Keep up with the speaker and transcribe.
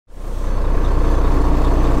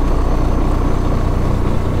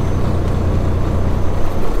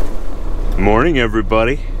Morning,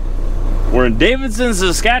 everybody. We're in Davidson,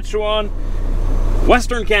 Saskatchewan,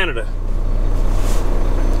 Western Canada.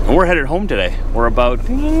 And we're headed home today. We're about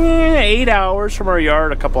 8 hours from our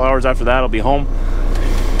yard. A couple hours after that, I'll be home.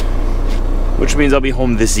 Which means I'll be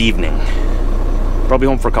home this evening. Probably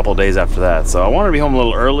home for a couple of days after that. So I wanted to be home a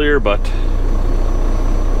little earlier, but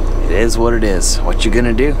it is what it is. What you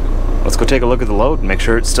gonna do? Let's go take a look at the load and make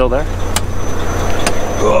sure it's still there.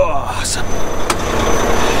 Awesome.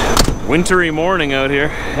 Wintry morning out here.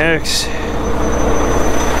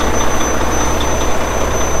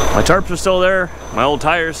 My tarps are still there. My old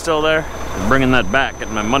tire's still there. I'm bringing that back,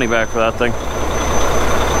 getting my money back for that thing.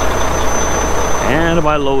 And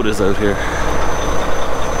my load is out here.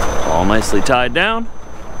 All nicely tied down.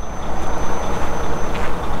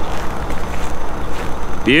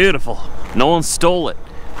 Beautiful. No one stole it.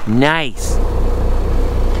 Nice.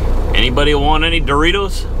 Anybody want any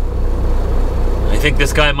Doritos? I think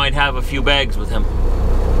this guy might have a few bags with him.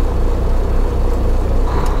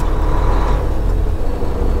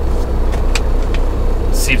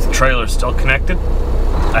 Let's see if the trailer's still connected.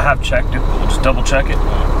 I have checked it, but we'll just double check it.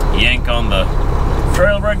 Yank on the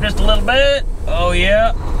trailer brake just a little bit. Oh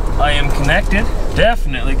yeah, I am connected.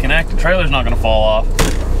 Definitely connected. Trailer's not gonna fall off.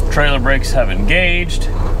 Trailer brakes have engaged.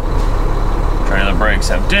 Trailer brakes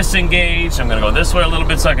have disengaged. I'm gonna go this way a little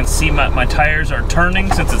bit so I can see my tires are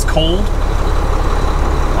turning since it's cold.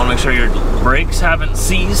 I wanna make sure your brakes haven't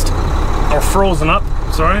seized or frozen up,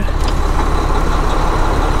 sorry.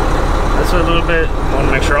 This way a little bit. I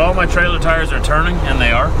wanna make sure all my trailer tires are turning, and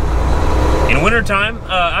they are. In wintertime,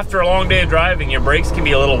 after a long day of driving, your brakes can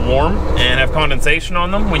be a little warm and have condensation on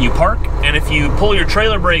them when you park. And if you pull your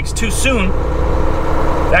trailer brakes too soon,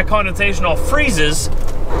 that condensation all freezes,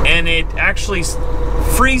 and it actually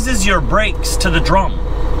freezes your brakes to the drum.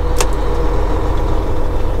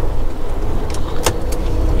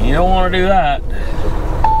 You don't want to do that.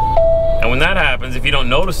 And when that happens, if you don't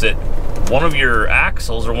notice it, one of your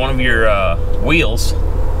axles or one of your wheels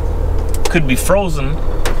could be frozen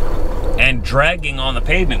and dragging on the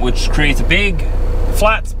pavement, which creates a big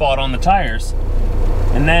flat spot on the tires.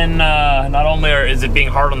 And then not only is it being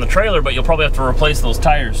hard on the trailer, but you'll probably have to replace those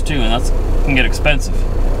tires too, and that can get expensive.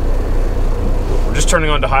 We're just turning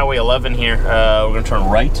onto Highway 11 here. We're gonna turn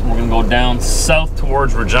right, and we're gonna go down south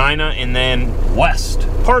towards Regina, and then west.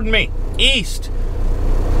 Pardon me, east.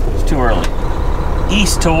 It's too early.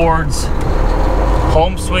 East towards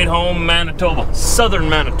home sweet home Manitoba, southern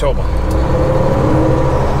Manitoba.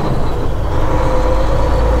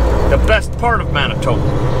 The best part of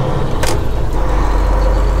Manitoba.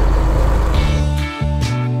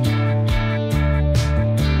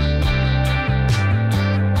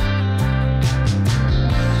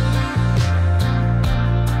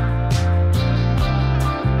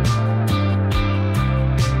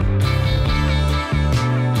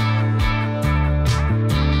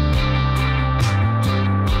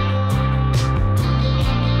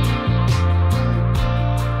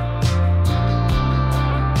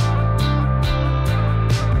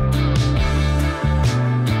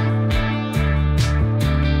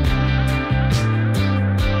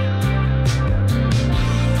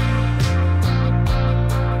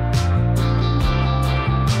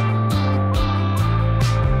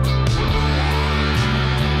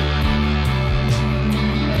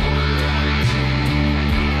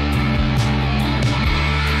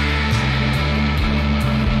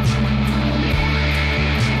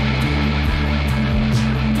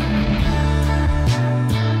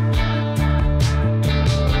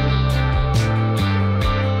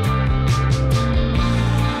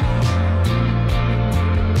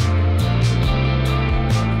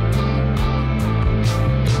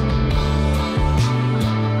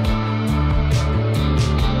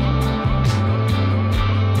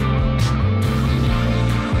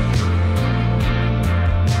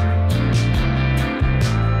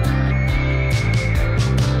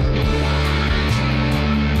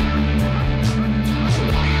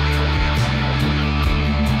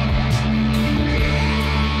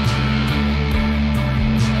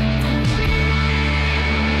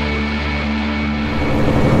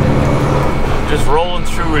 Just rolling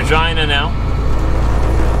through Regina now.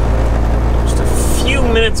 Just a few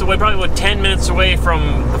minutes away, probably about 10 minutes away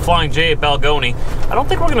from the Flying J at Balgony. I don't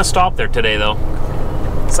think we're gonna stop there today though.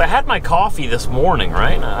 So I had my coffee this morning,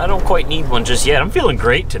 right? I don't quite need one just yet. I'm feeling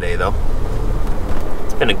great today though.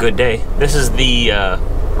 It's been a good day. This is the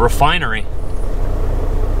refinery.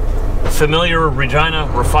 Familiar Regina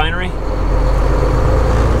refinery?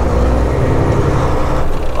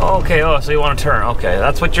 Okay, oh, so you want to turn. Okay,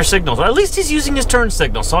 that's what your signals are. At least he's using his turn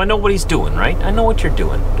signal, so I know what he's doing, right? I know what you're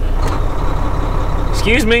doing.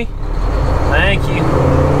 Excuse me. Thank you.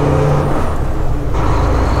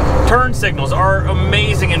 Turn signals are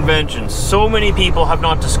amazing inventions. So many people have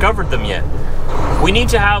not discovered them yet. We need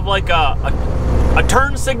to have like a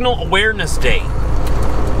turn signal awareness day.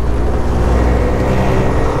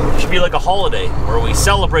 It should be like a holiday where we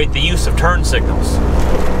celebrate the use of turn signals.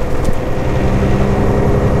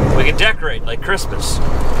 We could decorate like Christmas.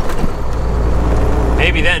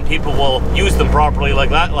 Maybe then people will use them properly like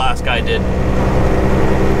that last guy did.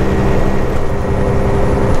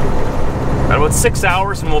 About 6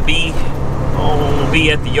 hours and we'll be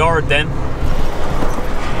at the yard then.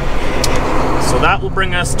 So that will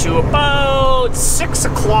bring us to about 6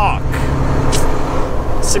 o'clock,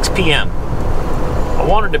 6 p.m. I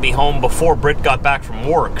wanted to be home before Britt got back from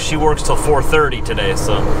work. She works till 4:30 today,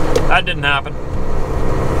 so that didn't happen.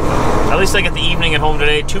 At least I get the evening at home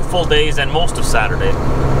today, 2 full days and most of Saturday.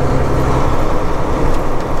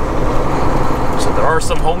 So there are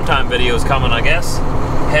some home time videos coming, I guess.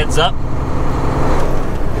 Heads up.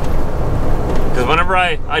 Because whenever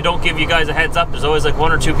I don't give you guys a heads up, there's always like 1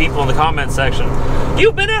 or 2 people in the comment section.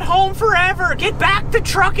 You've been at home forever! Get back to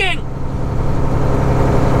trucking!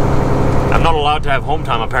 I'm not allowed to have home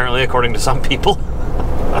time apparently, according to some people.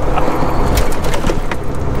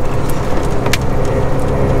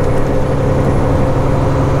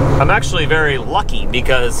 I'm actually very lucky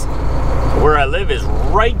because where I live is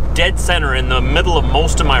right dead center in the middle of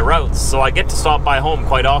most of my routes, so I get to stop by home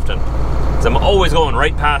quite often. So I'm always going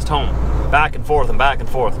right past home. Back and forth and back and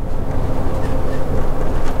forth.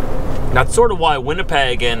 That's sort of why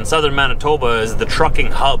Winnipeg and southern Manitoba is the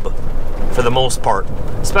trucking hub for the most part,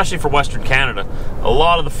 especially for Western Canada. A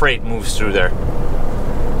lot of the freight moves through there.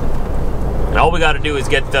 And all we got to do is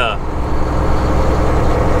get the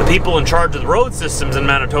people in charge of the road systems in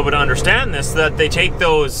Manitoba to understand this, so that they take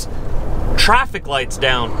those traffic lights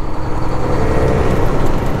down.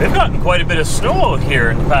 They've gotten quite a bit of snow out here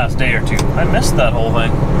in the past day or two. I missed that whole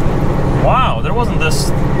thing. Wow, there wasn't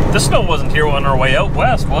this snow wasn't here on our way out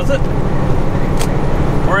west, was it?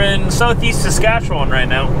 We're in southeast Saskatchewan right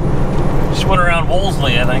now. Just went around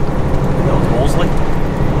Wolseley, I think. That was Wolseley.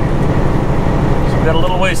 So we've got a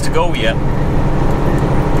little ways to go yet.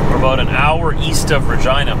 We're about an hour east of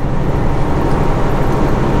Regina.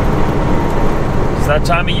 It's that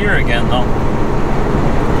time of year again, though.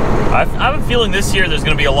 I have a feeling this year there's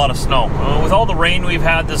going to be a lot of snow. With all the rain we've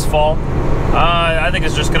had this fall, I think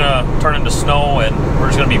it's just going to turn into snow and we're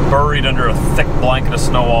just going to be buried under a thick blanket of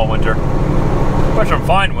snow all winter. Which I'm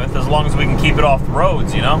fine with, as long as we can keep it off the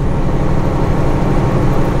roads, you know?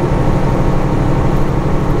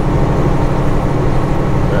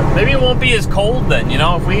 Maybe it won't be as cold then, you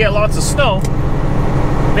know? If we get lots of snow,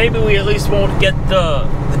 maybe we at least won't get the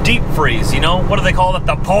deep freeze, you know? What do they call it?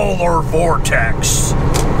 The polar vortex.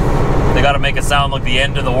 They got to make it sound like the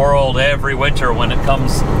end of the world every winter when it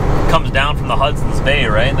comes down from the Hudson's Bay,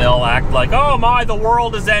 right? They all act like, oh my, the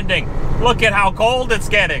world is ending. Look at how cold it's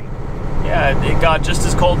getting. Yeah, it got just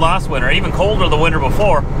as cold last winter, even colder the winter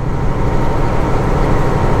before.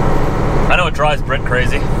 I know it drives Britt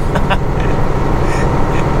crazy.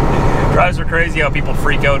 Drives her crazy how people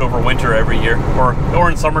freak out over winter every year. Or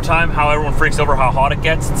in summertime, how everyone freaks over how hot it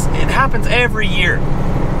gets. It happens every year.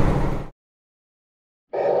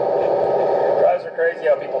 Crazy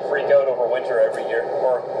how people freak out over winter every year,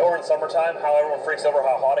 or in summertime, how everyone freaks over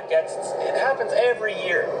how hot it gets. It happens every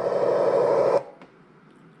year.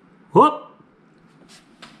 Whoop!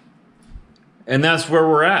 And that's where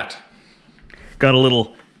we're at. Got a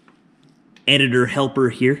little editor helper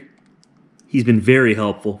here. He's been very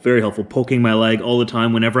helpful, poking my leg all the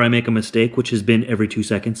time whenever I make a mistake, which has been every 2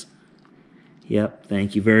 seconds. Yep,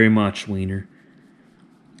 thank you very much, Wiener.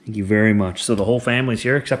 Thank you very much. So the whole family's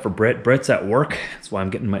here except for Britt. Britt's at work. That's why I'm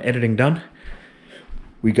getting my editing done.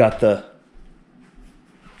 We got the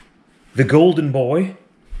golden boy.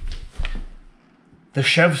 The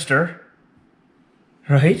Chevster.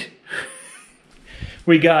 Right?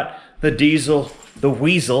 We got the diesel, the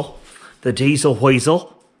weasel. The diesel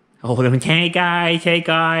weasel. Oh, look at him. Hey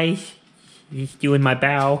guys. He's doing my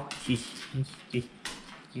bow.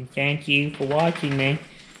 Thank you for watching, man.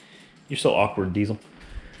 You're so awkward, Diesel.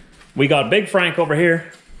 We got Big Frank over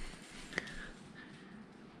here.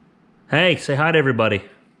 Hey, say hi to everybody.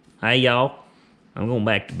 Hey, y'all. I'm going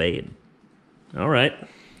back to bed. All right,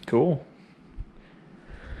 cool.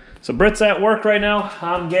 So Britt's at work right now.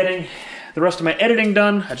 I'm getting the rest of my editing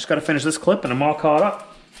done. I just got to finish this clip and I'm all caught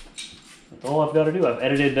up. That's all I've got to do. I've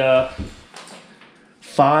edited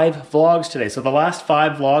 5 vlogs today. So the last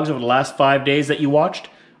 5 vlogs over the last 5 days that you watched,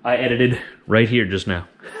 I edited right here just now.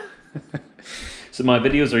 So my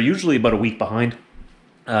videos are usually about a week behind.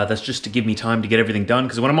 That's just to give me time to get everything done,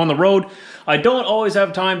 because when I'm on the road, I don't always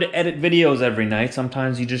have time to edit videos every night.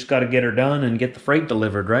 Sometimes you just got to get her done and get the freight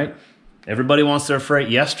delivered, right? Everybody wants their freight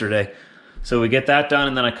yesterday. So we get that done,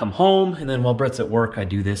 and then I come home, and then while Brett's at work, I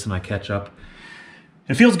do this and I catch up.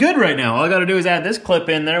 It feels good right now. All I got to do is add this clip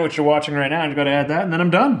in there, which you're watching right now. I just got to add that, and then I'm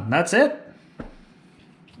done. That's it.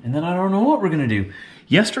 And then I don't know what we're going to do.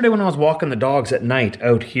 Yesterday when I was walking the dogs at night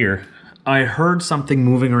out here, I heard something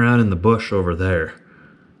moving around in the bush over there.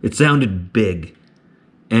 It sounded big.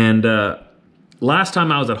 And last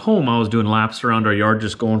time I was at home, I was doing laps around our yard,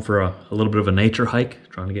 just going for a little bit of a nature hike,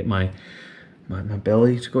 trying to get my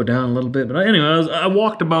belly to go down a little bit. But anyway, I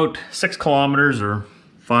walked about 6 kilometers or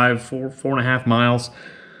 4.5 miles,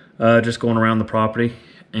 just going around the property.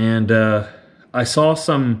 And I saw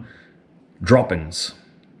some droppings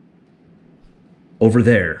over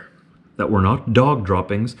there that were not dog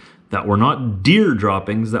droppings, that were not deer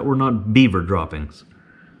droppings, that were not beaver droppings.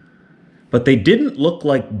 But they didn't look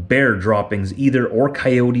like bear droppings either, or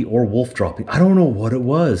coyote or wolf dropping. I don't know what it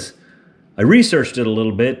was. I researched it a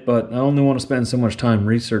little bit, but I only want to spend so much time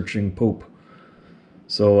researching poop.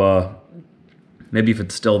 So maybe if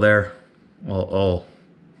it's still there, I'll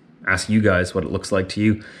ask you guys what it looks like to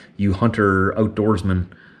you, you hunter outdoorsmen.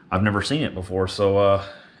 I've never seen it before, so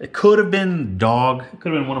it could have been dog. It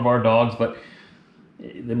could have been one of our dogs, but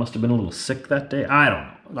they must have been a little sick that day. I don't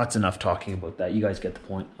know. That's enough talking about that. You guys get the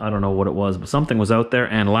point. I don't know what it was, but something was out there.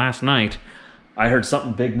 And last night, I heard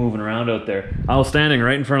something big moving around out there. I was standing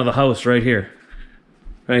right in front of the house right here.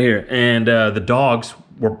 Right here. And the dogs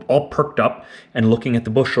were all perked up and looking at the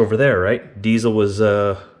bush over there, right? Diesel was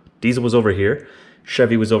over here.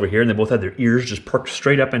 Chevy was over here. And they both had their ears just perked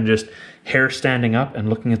straight up and just hair standing up and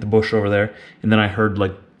looking at the bush over there. And then I heard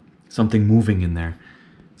like something moving in there.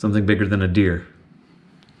 Something bigger than a deer.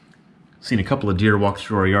 Seen a couple of deer walk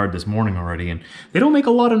through our yard this morning already, and they don't make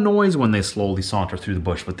a lot of noise when they slowly saunter through the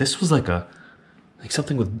bush, but this was like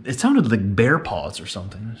something with, it sounded like bear paws or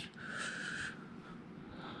something.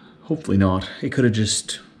 Hopefully not. It could have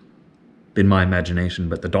just been my imagination,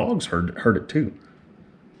 but the dogs heard it too.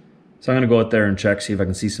 So I'm gonna go out there and check, see if I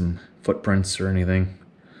can see some footprints or anything,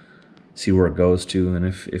 see where it goes to, and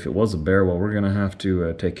if it was a bear, well, we're gonna have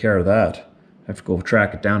to take care of that. I have to go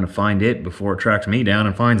track it down and find it before it tracks me down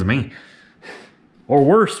and finds me. Or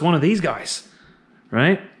worse, one of these guys,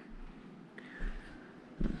 right?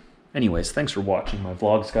 Anyways, thanks for watching my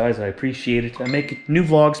vlogs, guys. I appreciate it. I make new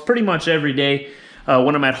vlogs pretty much every day.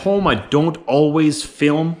 When I'm at home, I don't always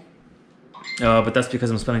film, but that's because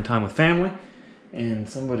I'm spending time with family. And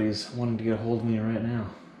somebody's wanting to get a hold of me right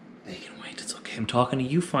now. They can wait, it's okay. I'm talking to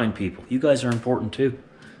you fine people. You guys are important too.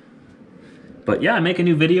 But yeah, I make a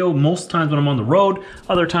new video most times when I'm on the road.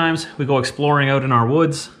 Other times we go exploring out in our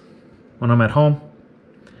woods when I'm at home.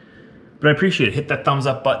 But I appreciate it. Hit that thumbs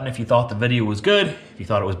up button if you thought the video was good. If you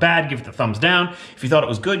thought it was bad, give it the thumbs down. If you thought it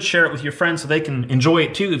was good, share it with your friends so they can enjoy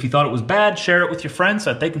it too. If you thought it was bad, share it with your friends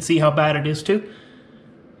so that they can see how bad it is too.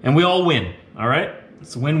 And we all win, all right?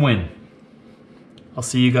 It's a win-win. I'll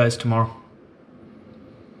see you guys tomorrow.